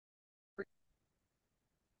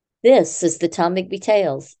This is the Tom Bigby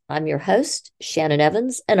Tales. I'm your host, Shannon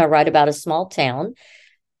Evans, and I write about a small town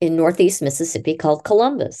in Northeast Mississippi called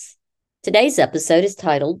Columbus. Today's episode is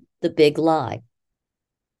titled The Big Lie.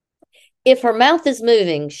 If her mouth is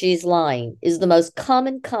moving, she's lying, is the most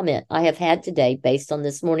common comment I have had today based on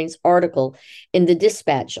this morning's article in the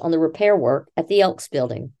Dispatch on the repair work at the Elks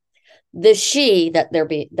building. The she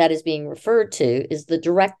that is being referred to is the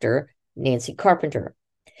director, Nancy Carpenter.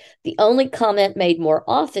 The only comment made more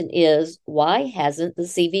often is, why hasn't the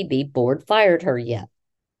CVB board fired her yet?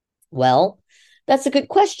 Well, that's a good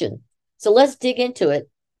question. So let's dig into it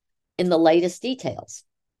in the latest details.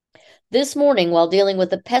 This morning, while dealing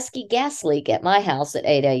with a pesky gas leak at my house at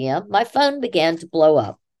 8 a.m., my phone began to blow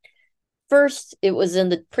up. First, it was in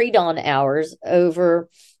the pre-dawn hours over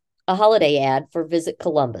a holiday ad for Visit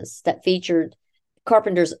Columbus that featured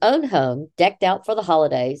Carpenter's own home decked out for the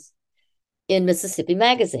holidays in Mississippi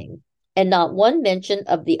Magazine, and not one mention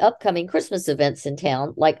of the upcoming Christmas events in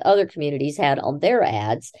town like other communities had on their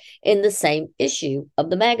ads in the same issue of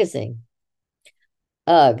the magazine.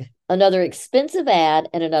 Ugh, another expensive ad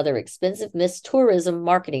and another expensive missed tourism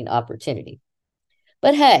marketing opportunity.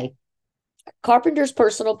 But hey, Carpenter's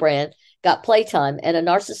personal brand got playtime and a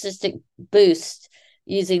narcissistic boost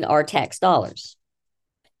using our tax dollars.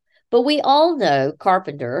 But we all know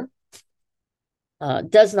Carpenter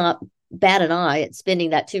does not bat an eye at spending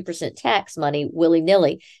that 2% tax money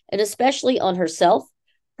willy-nilly, and especially on herself,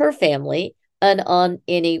 her family, and on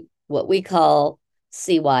any what we call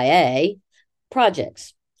CYA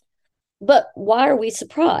projects. But why are we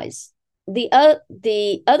surprised? The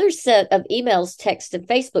other set of emails, text, and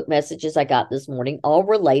Facebook messages I got this morning all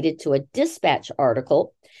related to a Dispatch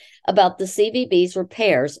article about the CVB's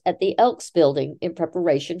repairs at the Elks building in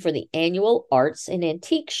preparation for the annual Arts and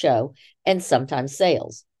Antique Show and sometimes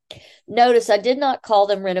sales. Notice I did not call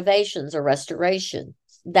them renovations or restoration.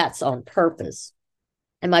 That's on purpose.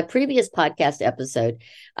 In my previous podcast episode,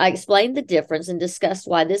 I explained the difference and discussed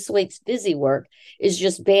why this week's busy work is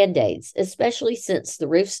just Band-Aids, especially since the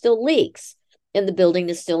roof still leaks and the building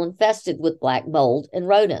is still infested with black mold and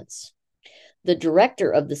rodents. The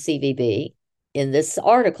director of the CVB, in this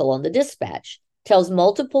article on the Dispatch, tells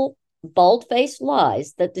multiple bald-faced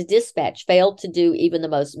lies that the Dispatch failed to do even the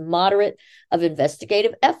most moderate of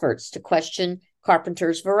investigative efforts to question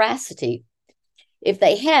Carpenter's veracity. If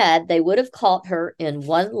they had, they would have caught her in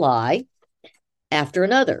one lie after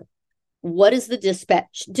another. What is the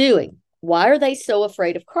Dispatch doing? Why are they so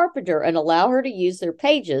afraid of Carpenter and allow her to use their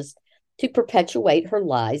pages to perpetuate her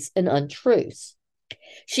lies and untruths?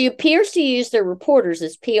 She appears to use their reporters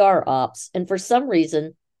as PR ops, and for some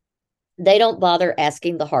reason, they don't bother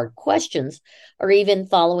asking the hard questions or even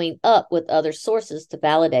following up with other sources to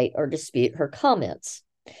validate or dispute her comments.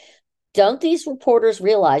 Don't these reporters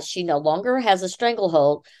realize she no longer has a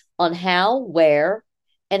stranglehold on how, where,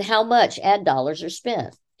 and how much ad dollars are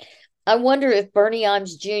spent? I wonder if Bernie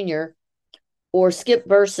Imes Jr. or Skip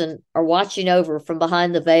Burson are watching over from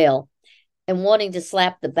behind the veil and wanting to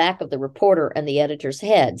slap the back of the reporter and the editor's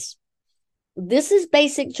heads. This is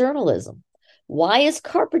basic journalism. Why is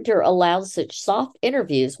Carpenter allowed such soft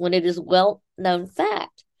interviews when it is a well-known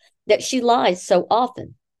fact that she lies so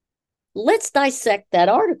often? Let's dissect that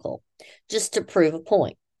article just to prove a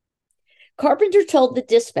point. Carpenter told the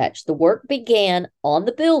Dispatch the work began on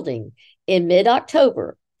the building in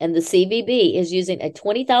mid-October, and the CVB is using a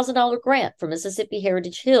 $20,000 grant from Mississippi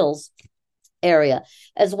Heritage Hills area,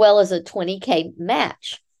 as well as a $20,000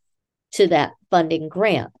 match to that funding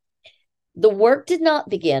grant. The work did not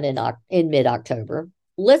begin in mid-October.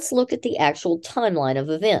 Let's look at the actual timeline of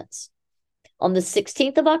events. On the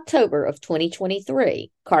 16th of October of 2023,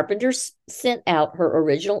 Carpenter sent out her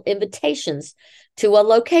original invitations to a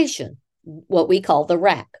location, what we call the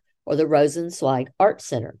RAC, or the Rosenzweig Art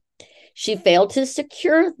Center. She failed to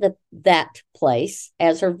secure that place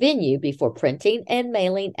as her venue before printing and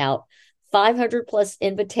mailing out 500 plus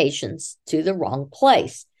invitations to the wrong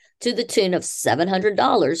place, to the tune of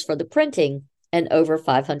 $700 for the printing and over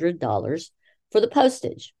 $500 for the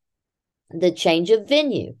postage. The change of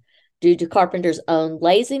venue, due to Carpenter's own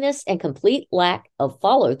laziness and complete lack of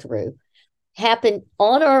follow-through, happened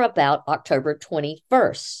on or about October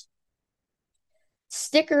 21st.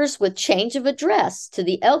 Stickers with change of address to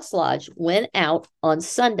the Elks Lodge went out on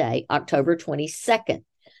Sunday, October 22nd,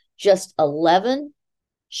 just 11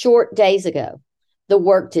 short days ago. The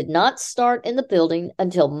work did not start in the building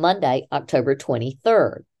until Monday, October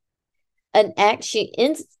 23rd. An act she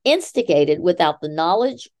instigated without the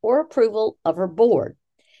knowledge or approval of her board.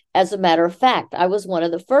 As a matter of fact, I was one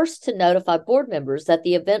of the first to notify board members that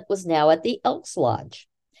the event was now at the Elks Lodge.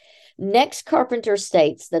 Next, Carpenter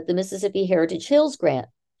states that the Mississippi Heritage Hills grant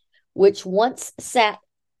which once sat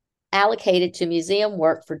allocated to museum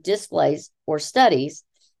work for displays or studies.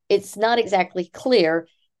 It's not exactly clear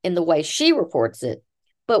in the way she reports it,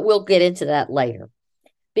 but we'll get into that later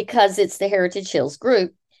because it's the Heritage Hills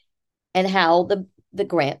group and how the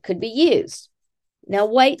grant could be used. Now,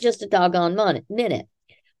 wait just a doggone minute.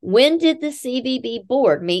 When did the CVB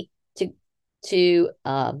board meet to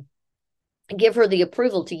give her the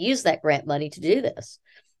approval to use that grant money to do this?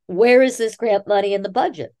 Where is this grant money in the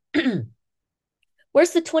budget?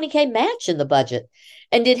 Where's the $20K match in the budget?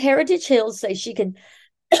 And did Heritage Hills say she can,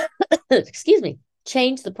 excuse me,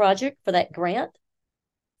 change the project for that grant?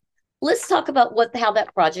 Let's talk about how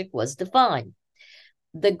that project was defined.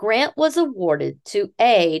 The grant was awarded to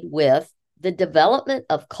aid with the development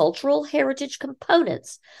of cultural heritage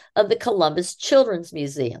components of the Columbus Children's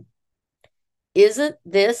Museum. Isn't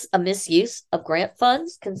this a misuse of grant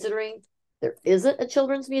funds, considering there isn't a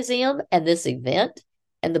children's museum and this event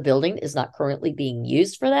and the building is not currently being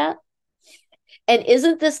used for that? And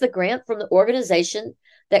isn't this the grant from the organization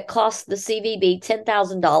that costs the CVB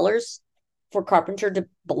 $10,000 for Carpenter to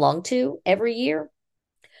belong to every year?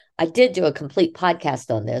 I did do a complete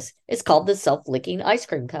podcast on this. It's called the Self-Licking Ice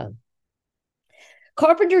Cream Cone.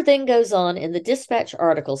 Carpenter then goes on in the Dispatch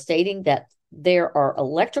article stating that there are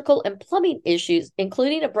electrical and plumbing issues,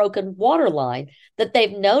 including a broken water line that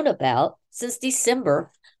they've known about since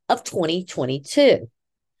December of 2022.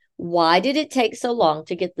 Why did it take so long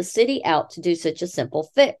to get the city out to do such a simple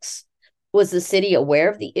fix? Was the city aware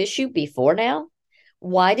of the issue before now?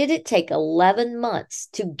 Why did it take 11 months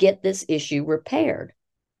to get this issue repaired?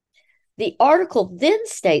 The article then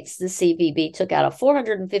states the CVB took out a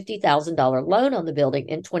 $450,000 loan on the building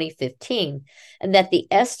in 2015 and that the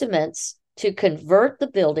estimates to convert the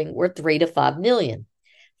building were $3 to $5 million.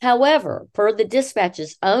 However, per the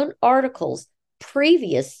Dispatch's own articles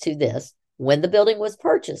previous to this, when the building was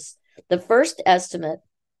purchased, the first estimate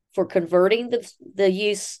for converting the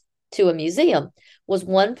use to a museum was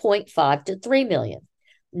 $1.5 to $3 million.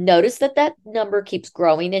 Notice that number keeps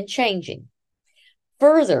growing and changing.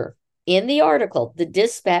 Further, in the article, the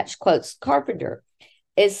Dispatch quotes Carpenter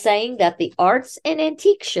as saying that the Arts and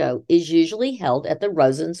Antique Show is usually held at the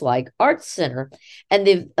Rosenzweig Arts Center, and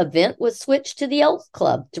the event was switched to the Elks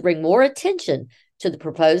Club to bring more attention to the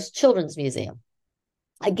proposed Children's Museum.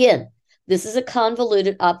 Again, this is a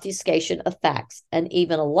convoluted obfuscation of facts and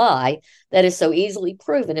even a lie that is so easily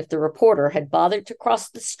proven if the reporter had bothered to cross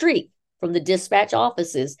the street from the Dispatch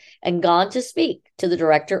offices and gone to speak to the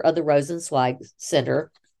director of the Rosenzweig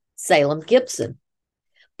Center, Salem Gibson.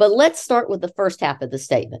 But let's start with the first half of the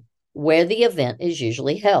statement, where the event is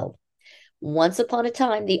usually held. Once upon a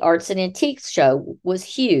time, the Arts and Antiques Show was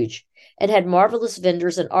huge and had marvelous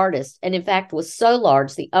vendors and artists, and in fact was so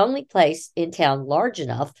large, the only place in town large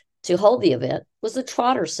enough to hold the event was the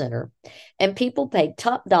Trotter Center, and people paid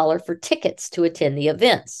top dollar for tickets to attend the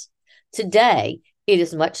events. Today, it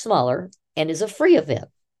is much smaller and is a free event.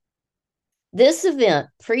 This event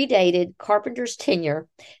predated Carpenter's tenure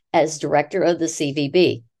as director of the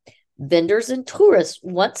CVB. Vendors and tourists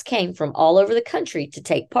once came from all over the country to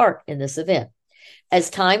take part in this event. As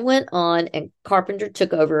time went on and Carpenter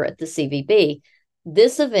took over at the CVB,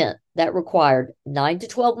 this event that required 9 to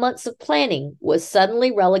 12 months of planning was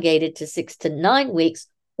suddenly relegated to 6 to 9 weeks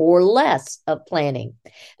or less of planning.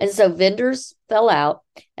 And so vendors fell out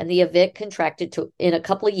and the event contracted to, in a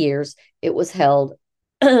couple of years, it was held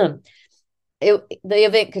the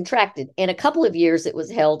event contracted. In a couple of years, it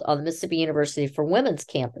was held on the Mississippi University for Women's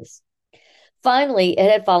campus. Finally,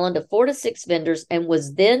 it had fallen to 4 to 6 vendors and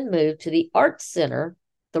was then moved to the Arts Center,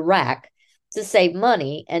 the RAC, to save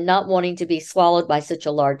money and not wanting to be swallowed by such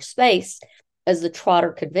a large space as the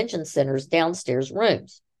Trotter Convention Center's downstairs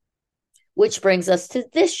rooms. Which brings us to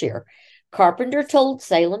this year. Carpenter told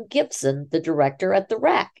Salem Gibson, the director at the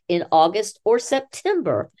RAC, in August or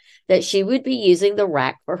September that she would be using the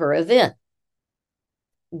RAC for her event.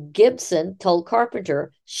 Gibson told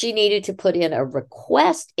Carpenter she needed to put in a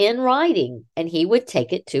request in writing and he would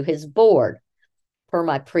take it to his board. Per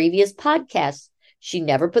my previous podcast, she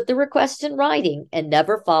never put the request in writing and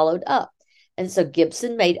never followed up. And so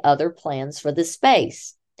Gibson made other plans for the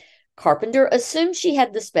space. Carpenter assumed she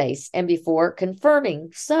had the space, and before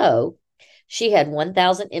confirming so, she had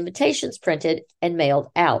 1,000 invitations printed and mailed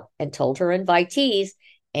out and told her invitees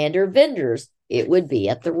and her vendors it would be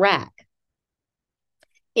at the RAC.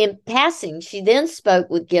 In passing, she then spoke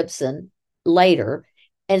with Gibson later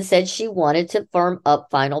and said she wanted to firm up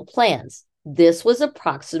final plans. This was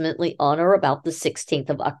approximately on or about the 16th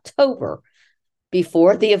of October,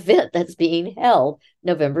 before the event that's being held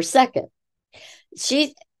November 2nd.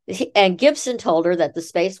 And Gibson told her that the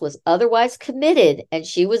space was otherwise committed, and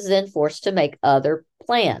she was then forced to make other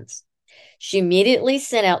plans. She immediately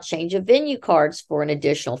sent out change of venue cards for an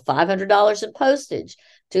additional $500 in postage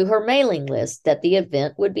to her mailing list that the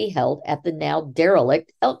event would be held at the now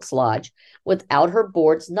derelict Elks Lodge without her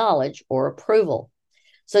board's knowledge or approval.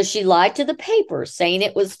 So she lied to the paper, saying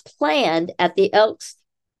it was planned at the Elks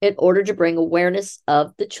in order to bring awareness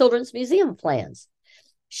of the Children's Museum plans.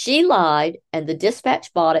 She lied, and the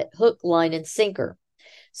Dispatch bought it hook, line, and sinker.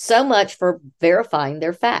 So much for verifying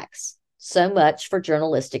their facts. So much for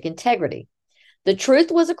journalistic integrity. The truth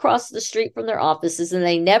was across the street from their offices, and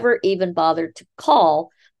they never even bothered to call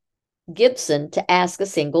Gibson to ask a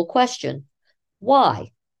single question.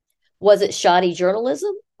 Why? Was it shoddy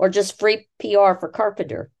journalism or just free PR for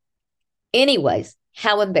Carpenter? Anyways,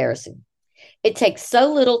 how embarrassing. It takes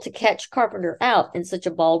so little to catch Carpenter out in such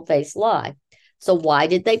a bald-faced lie. So why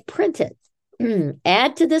did they print it?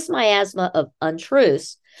 Add to this miasma of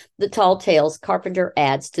untruths the tall tales Carpenter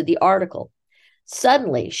adds to the article.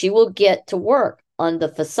 Suddenly, she will get to work on the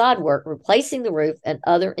facade work, replacing the roof and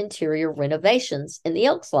other interior renovations in the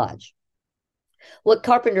Elks Lodge. What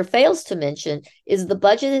Carpenter fails to mention is the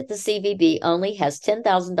budget at the CVB only has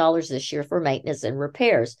 $10,000 this year for maintenance and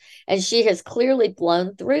repairs, and she has clearly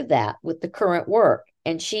blown through that with the current work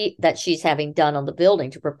and she's having done on the building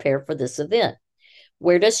to prepare for this event.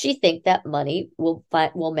 Where does she think that money will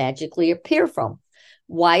magically appear from?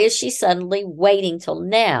 Why is she suddenly waiting till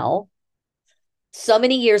now, so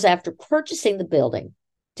many years after purchasing the building,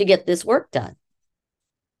 to get this work done?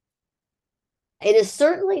 It is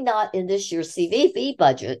certainly not in this year's CVB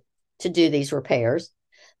budget to do these repairs.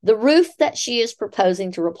 The roof that she is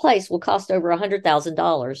proposing to replace will cost over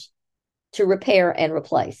 $100,000 to repair and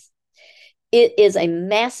replace. It is a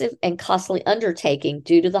massive and costly undertaking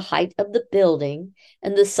due to the height of the building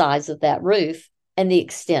and the size of that roof and the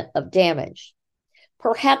extent of damage.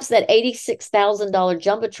 Perhaps that $86,000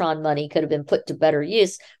 Jumbotron money could have been put to better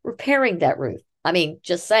use repairing that roof. I mean,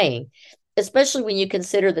 just saying, especially when you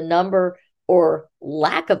consider the number or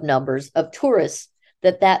lack of numbers of tourists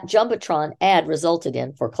that Jumbotron ad resulted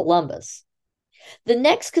in for Columbus. The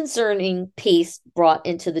next concerning piece brought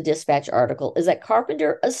into the Dispatch article is that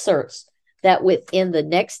Carpenter asserts that within the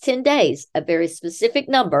next 10 days, a very specific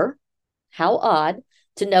number, how odd,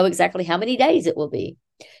 to know exactly how many days it will be,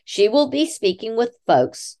 she will be speaking with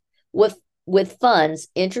folks with funds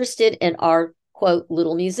interested in our, quote,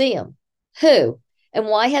 little museum. Who? And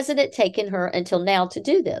why hasn't it taken her until now to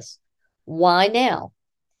do this? Why now?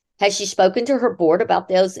 Has she spoken to her board about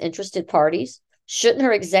those interested parties? Shouldn't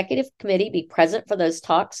her executive committee be present for those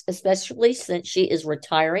talks, especially since she is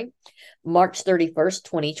retiring March 31st,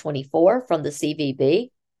 2024 from the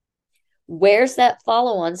CVB? Where's that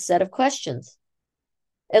follow-on set of questions?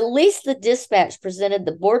 At least the Dispatch presented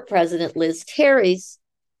the board president, Liz Terry's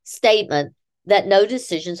statement that no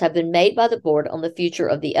decisions have been made by the board on the future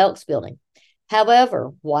of the Elks building.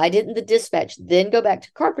 However, why didn't the Dispatch then go back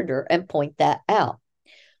to Carpenter and point that out?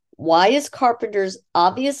 Why is Carpenter's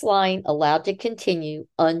obvious lying allowed to continue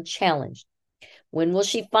unchallenged? When will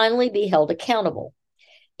she finally be held accountable?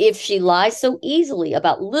 If she lies so easily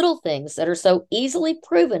about little things that are so easily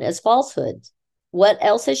proven as falsehoods, what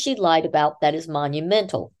else has she lied about that is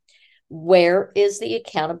monumental? Where is the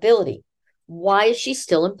accountability? Why is she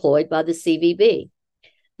still employed by the CVB?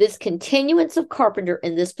 This continuance of Carpenter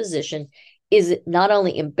in this position is not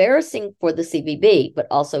only embarrassing for the CVB, but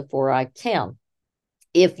also for our town.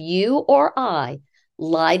 If you or I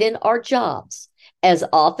lied in our jobs as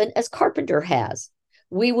often as Carpenter has,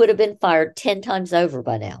 we would have been fired 10 times over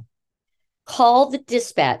by now. Call the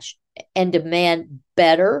Dispatch and demand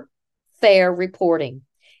better, fair reporting.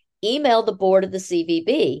 Email the board of the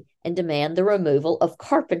CVB and demand the removal of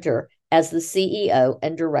Carpenter as the CEO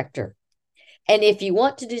and director. And if you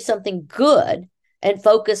want to do something good and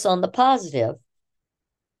focus on the positive,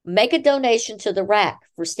 make a donation to the RAC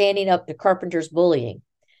for standing up to Carpenter's bullying.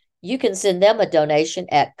 You can send them a donation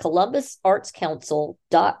at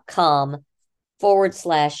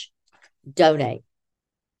columbusartscouncil.com/donate.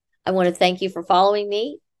 I want to thank you for following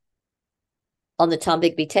me on the Tom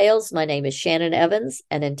Bigby Tales. My name is Shannon Evans,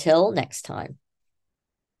 and until next time.